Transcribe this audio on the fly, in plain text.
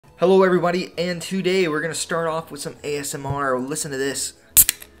Hello everybody, and today we're going to start off with some ASMR. Listen to this.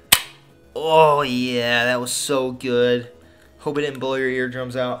 Oh yeah, that was so good. Hope it didn't blow your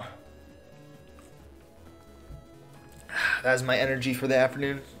eardrums out. That's my energy for the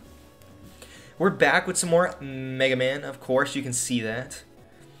afternoon. We're back with some more Mega Man, of course, you can see that.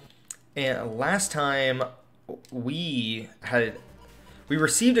 And last time we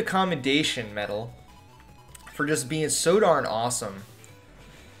received a commendation medal for just being so darn awesome.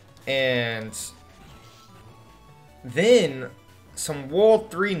 And then some World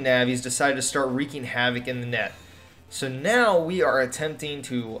 3 navies decided to start wreaking havoc in the net. So now we are attempting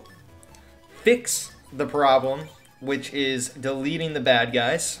to fix the problem, which is deleting the bad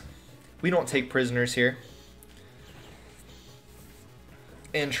guys. We don't take prisoners here.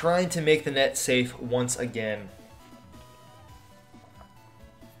 And trying to make the net safe once again.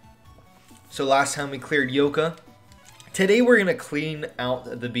 So last time we cleared Yoka. Today we're going to clean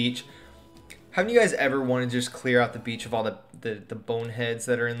out the beach. Haven't you guys ever wanted to just clear out the beach of all the boneheads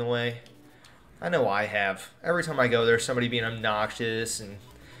that are in the way? I know I have. Every time I go there's somebody being obnoxious and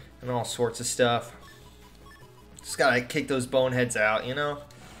all sorts of stuff. Just gotta kick those boneheads out, you know?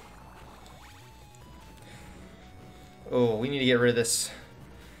 Oh, we need to get rid of this.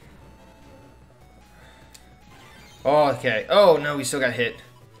 Oh, okay. Oh, no, we still got hit.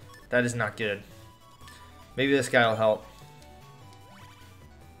 That is not good. Maybe this guy will help.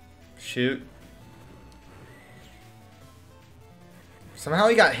 Shoot. Somehow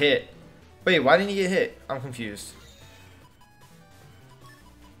he got hit. Wait, why didn't he get hit? I'm confused.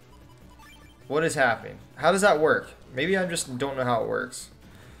 What is happening? How does that work? Maybe I just don't know how it works.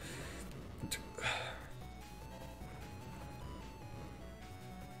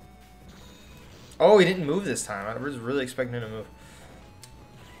 Oh, he didn't move this time. I was really expecting him to move.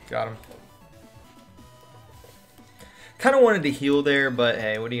 Got him. Kind of wanted to heal there, but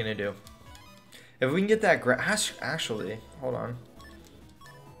hey, what are you going to do? If we can get that actually, hold on.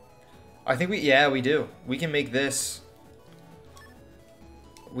 I think yeah, we do. We can make this.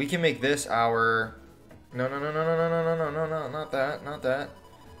 We can make this our... No, not that, not that.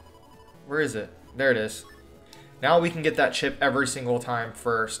 Where is it? There it is. Now we can get that chip every single time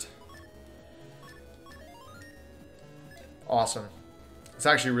first. Awesome. It's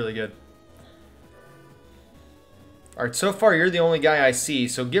actually really good. Alright, so far you're the only guy I see,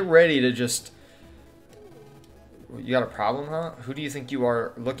 so get ready to just... You got a problem, huh? Who do you think you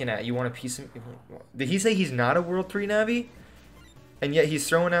are looking at? You want a piece of... Did he say he's not a World 3 Navi? And yet he's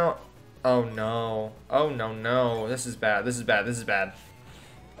throwing out... Oh no. Oh no, no. This is bad. This is bad. This is bad.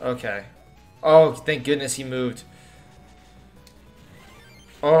 Okay. Oh, thank goodness he moved.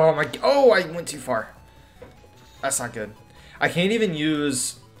 Oh my... Oh, I went too far. That's not good. I can't even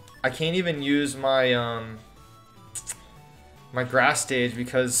use my my grass stage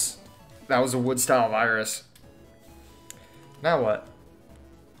because that was a wood style virus. Now what?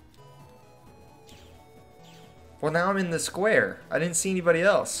 Well, now I'm in the square. I didn't see anybody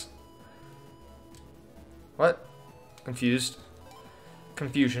else. What? Confused.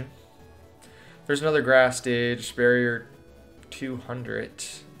 Confusion. There's another grass stage. Barrier 200.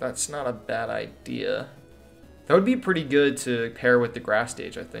 That's not a bad idea. That would be pretty good to pair with the grass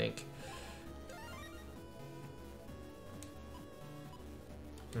stage, I think.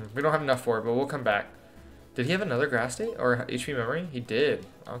 We don't have enough for it, but we'll come back. Did he have another grass state or HP memory? He did.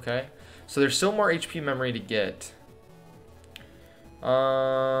 Okay. So there's still more HP memory to get.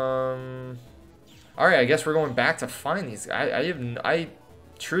 Alright, I guess we're going back to find these. I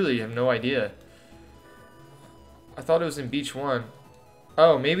truly have no idea. I thought it was in Beach 1.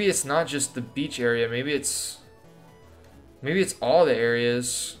 Oh, maybe it's not just the beach area. Maybe it's all the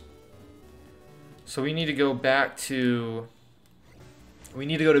areas. So we need to go back to... We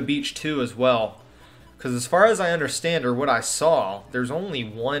need to go to Beach 2 as well. Because as far as I understand, or what I saw, there's only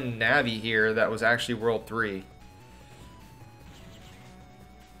one Navi here that was actually World 3.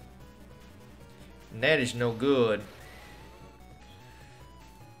 And that is no good.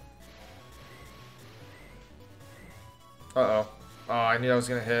 Uh-oh. Oh, I knew I was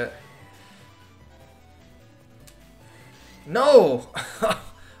going to hit. No!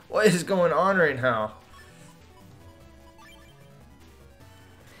 What is going on right now?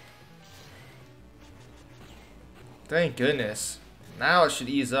 Thank goodness. Now it should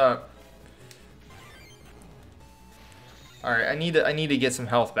ease up. Alright, I need to get some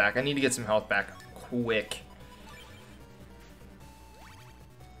health back. I need to get some health back quick.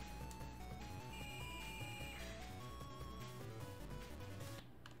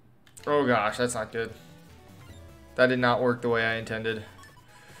 Oh gosh, that's not good. That did not work the way I intended.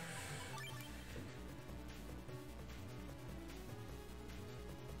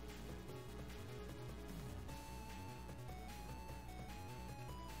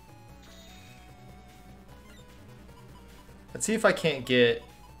 Let's see if I can't get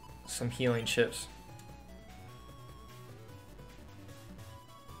some healing chips.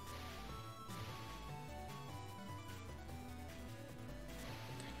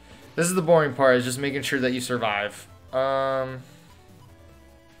 This is the boring part, is just making sure that you survive.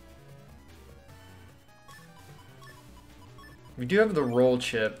 We do have the roll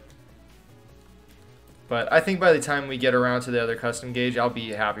chip. But I think by the time we get around to the other custom gauge, I'll be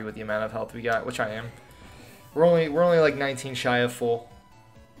happy with the amount of health we got, which I am. We're only like 19 shy of full.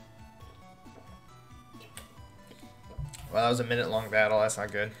 Well, that was a minute-long battle. That's not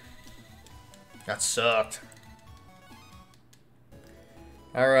good. That sucked.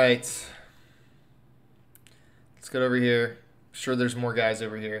 Alright. Let's get over here. I'm sure there's more guys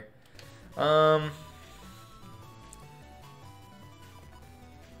over here. I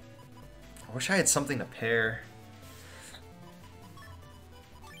wish I had something to pair.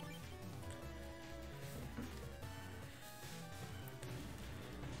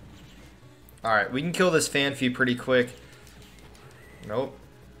 Alright, we can kill this Fanfi pretty quick. Nope.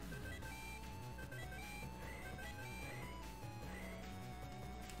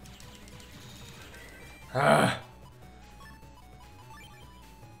 Ah.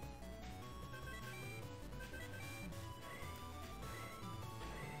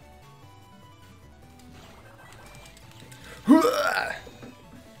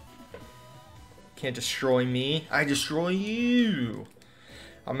 Can't destroy me. I destroy you.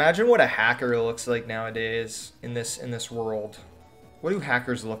 Imagine what a hacker looks like nowadays in this world. What do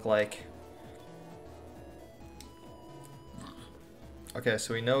hackers look like? Okay,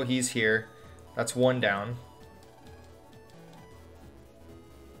 so we know he's here. That's one down.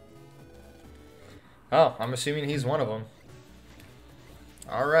 Oh, I'm assuming he's one of them.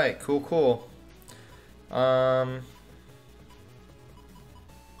 Alright, cool, cool. I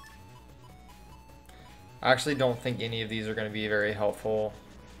actually don't think any of these are going to be very helpful.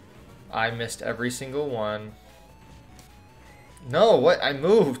 I missed every single one. No, what? I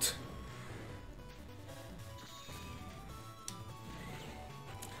moved.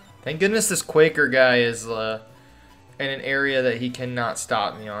 Thank goodness this Quaker guy is in an area that he cannot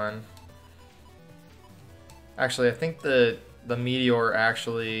stop me on. Actually, I think the meteor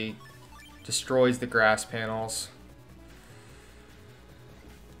actually destroys the grass panels.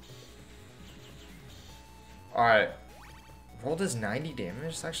 Alright. Roll does 90 damage?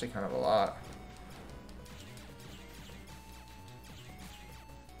 It's actually kind of a lot.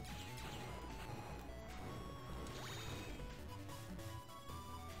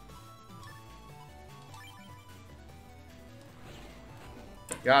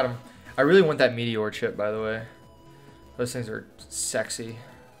 Got him. I really want that meteor chip, by the way. Those things are sexy.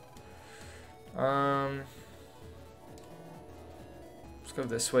 Let's go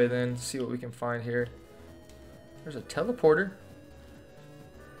this way then, see what we can find here. There's a teleporter.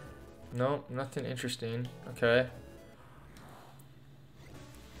 Nope, nothing interesting. Okay.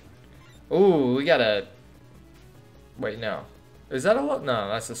 Ooh, we got a... Wait, no. Is that a lot? No,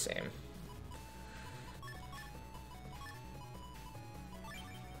 that's the same.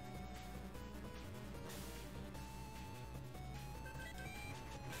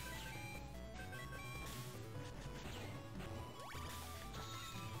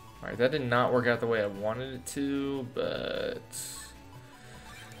 Alright, that did not work out the way I wanted it to, but...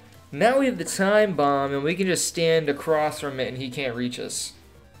 Now we have the time bomb, and we can just stand across from it, and he can't reach us.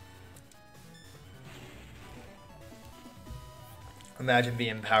 Imagine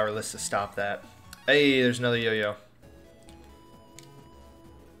being powerless to stop that. Hey, there's another yo-yo.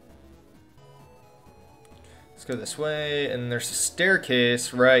 Let's go this way, and there's a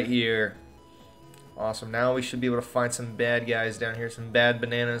staircase right here. Awesome. Now we should be able to find some bad guys down here, some bad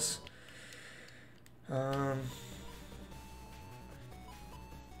bananas.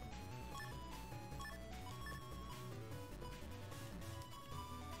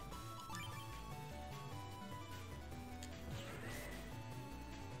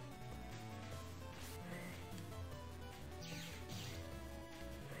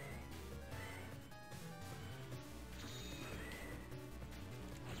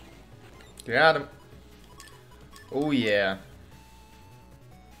 Got him. Oh yeah.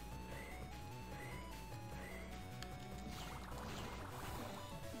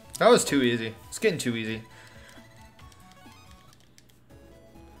 That was too easy. It's getting too easy.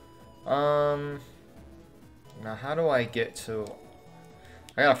 Now how do I get to...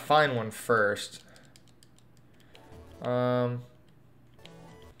 I gotta find one first. No.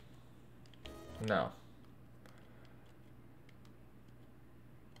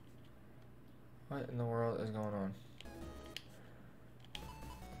 What in the world is going on?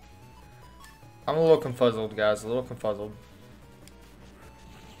 I'm a little confuzzled, guys. A little confuzzled.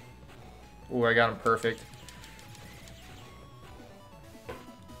 Ooh, I got him perfect.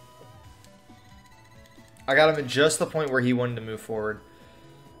 I got him at just the point where he wanted to move forward.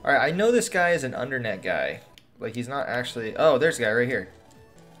 Alright, I know this guy is an undernet guy. Like, he's not actually... Oh, there's a guy right here.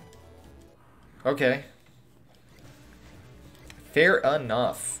 Okay. Fair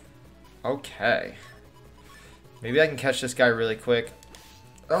enough. Okay. Maybe I can catch this guy really quick.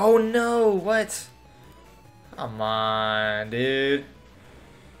 Oh, no! What? Come on, dude.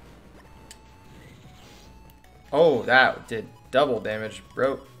 Oh, that did double damage,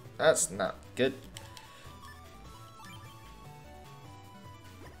 bro. That's not good.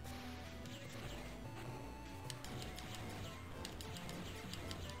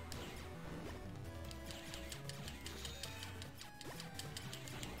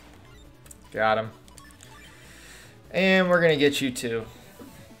 Got him. And we're going to get you too.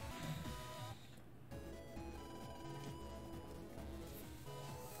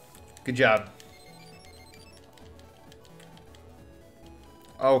 Good job.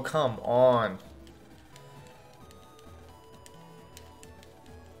 Oh, come on.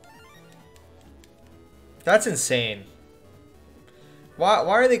 That's insane. Why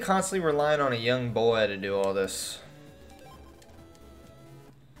are they constantly relying on a young boy to do all this?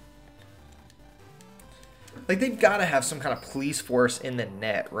 Like, they've got to have some kind of police force in the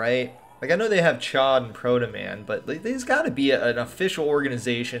net, right? Like, I know they have Chad and Proto-Man, but like, there's got to be an official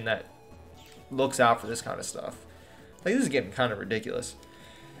organization that looks out for this kind of stuff. Like, this is getting kind of ridiculous.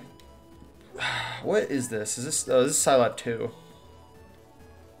 What is this? Is this... Oh, this is Scilab 2.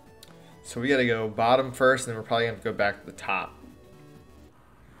 So we got to go bottom first, and then we're probably going to go back to the top.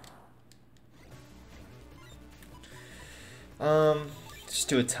 Just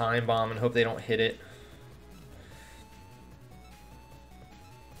do a time bomb and hope they don't hit it.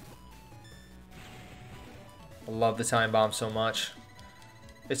 I love the time bomb so much.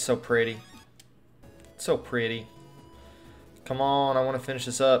 It's so pretty. It's so pretty. Come on, I want to finish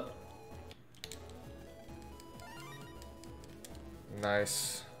this up.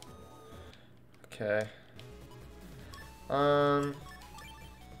 Nice. Okay.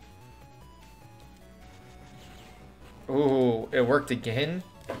 Ooh, it worked again?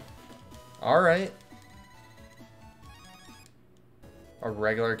 Alright. A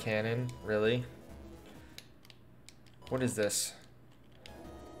regular cannon? Really? What is this?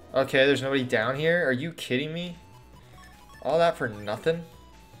 Okay, there's nobody down here? Are you kidding me? All that for nothing?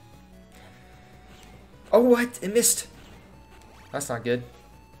 Oh, what? It missed! That's not good.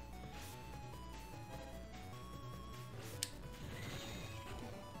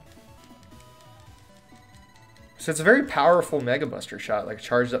 So it's a very powerful Mega Buster shot, like a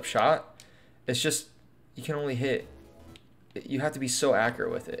charged up shot. It's just, you can only hit. You have to be so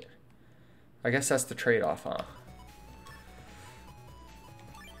accurate with it. I guess that's the trade-off, huh?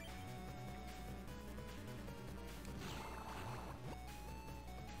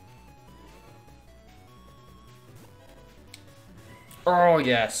 Oh,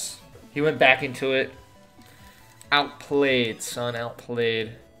 yes. He went back into it. Outplayed, son.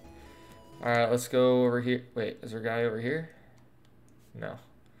 Outplayed. Alright, let's go over here. Wait, is there a guy over here? No.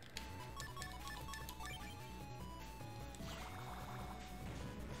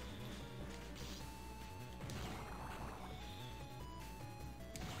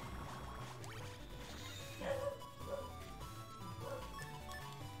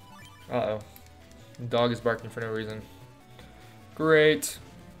 Uh-oh. The dog is barking for no reason. Great.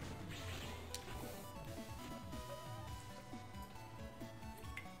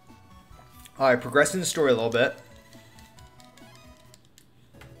 Alright, progressing the story a little bit.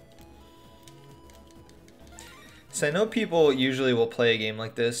 So I know people usually will play a game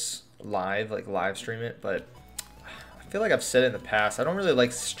like this live, like live stream it, but I feel like I've said it in the past. I don't really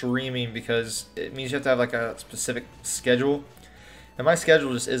like streaming because it means you have to have like a specific schedule. And my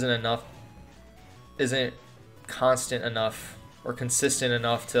schedule just isn't constant enough or consistent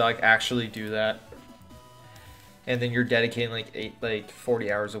enough to like actually do that. And then you're dedicating like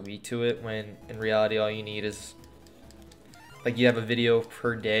 40 hours a week to it, when in reality all you need is like you have a video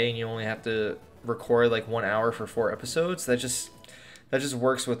per day and you only have to record like 1 hour for 4 episodes. That just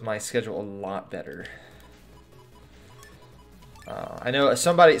works with my schedule a lot better. I know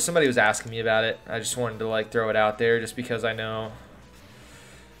somebody was asking me about it. I just wanted to like throw it out there just because I know.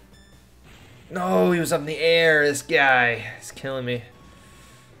 No, he was up in the air. This guy is killing me.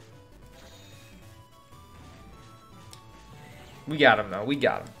 We got him though. We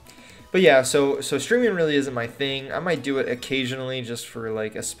got him. But yeah, so streaming really isn't my thing. I might do it occasionally just for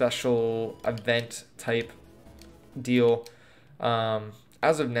like a special event type deal.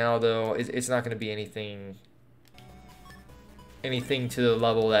 As of now though, it's not going to be anything anything to the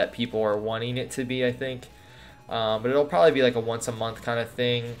level that people are wanting it to be, I think. But it'll probably be like a once a month kind of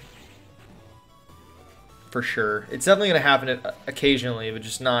thing. For sure. It's definitely going to happen occasionally, but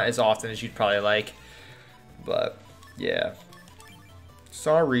just not as often as you'd probably like. But, yeah.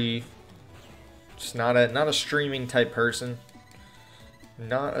 Sorry. Just not a streaming type person.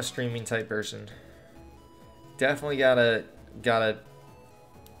 Not a streaming type person. Definitely gotta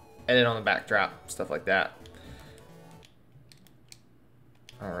edit on the backdrop, stuff like that.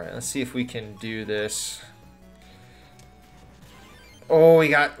 Alright, let's see if we can do this. Oh, we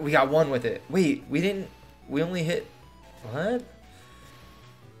got one with it. Wait, we only hit, what?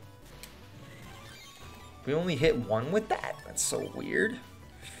 We only hit one with that? That's so weird.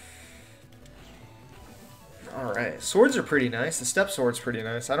 Alright, swords are pretty nice. The step sword's pretty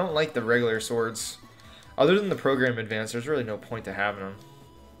nice. I don't like the regular swords. Other than the program advance, there's really no point to having them.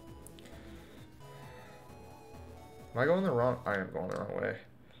 Am I going the wrong? I am going the wrong way.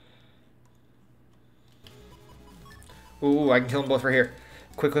 Ooh, I can kill them both right here.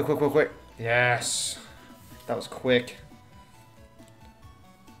 Quick, quick, quick, quick, quick. Yes. That was quick.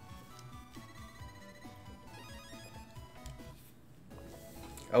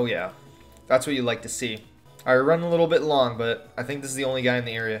 Oh, yeah. That's what you like to see. All right, we're running a little bit long, but I think this is the only guy in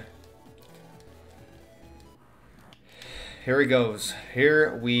the area. Here he goes.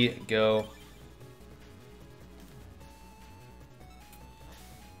 Here we go.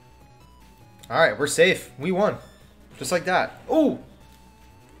 All right, we're safe. We won. Just like that. Oh!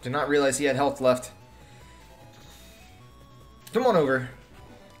 Did not realize he had health left. Come on over.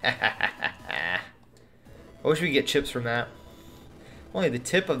 I wish we could get chips from that. Only the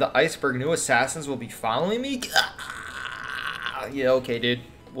tip of the iceberg. New assassins will be following me? Yeah, okay, dude.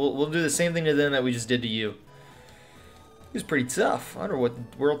 We'll do the same thing to them that we just did to you. He was pretty tough. I wonder what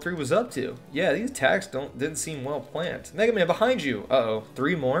World 3 was up to. Yeah, these attacks didn't seem well planned. Megaman, behind you. Uh-oh.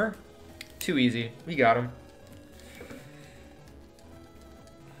 3 more? Too easy. We got him.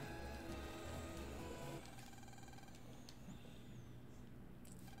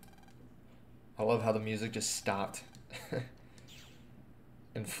 I love how the music just stopped.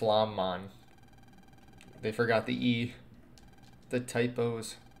 And Flammon. They forgot the E. The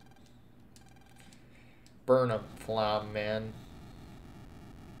typos. Burn 'em, Flam, man.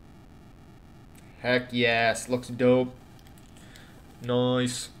 Heck yes, looks dope.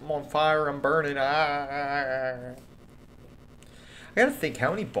 Nice. I'm on fire, I'm burning. I gotta think,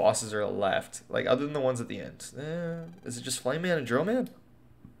 how many bosses are left? Like, other than the ones at the end. Is it just Flame Man and Drill Man?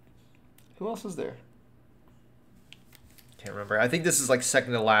 Who else is there? Can't remember. I think this is like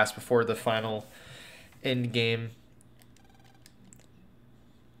second to last before the final end game.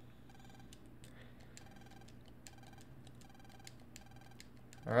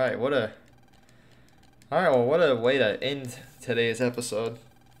 Alright, what a way to end today's episode.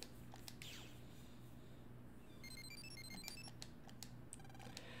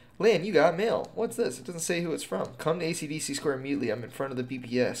 Lan, you got mail. What's this? It doesn't say who it's from. Come to ACDC Square immediately. I'm in front of the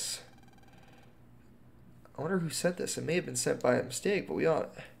BPS. I wonder who sent this. It may have been sent by a mistake, but we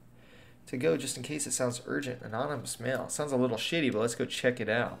ought to go just in case it sounds urgent. Anonymous mail. Sounds a little shady, but let's go check it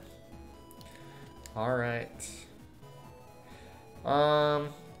out. Alright.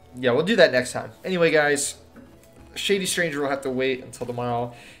 Yeah, we'll do that next time. Anyway, guys, Shady Stranger will have to wait until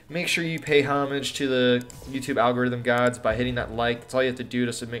tomorrow. Make sure you pay homage to the YouTube algorithm gods by hitting that like. That's all you have to do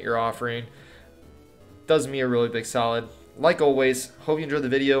to submit your offering. Does me a really big solid. Like always, hope you enjoyed the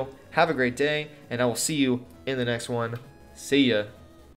video. Have a great day, and I will see you in the next one. See ya.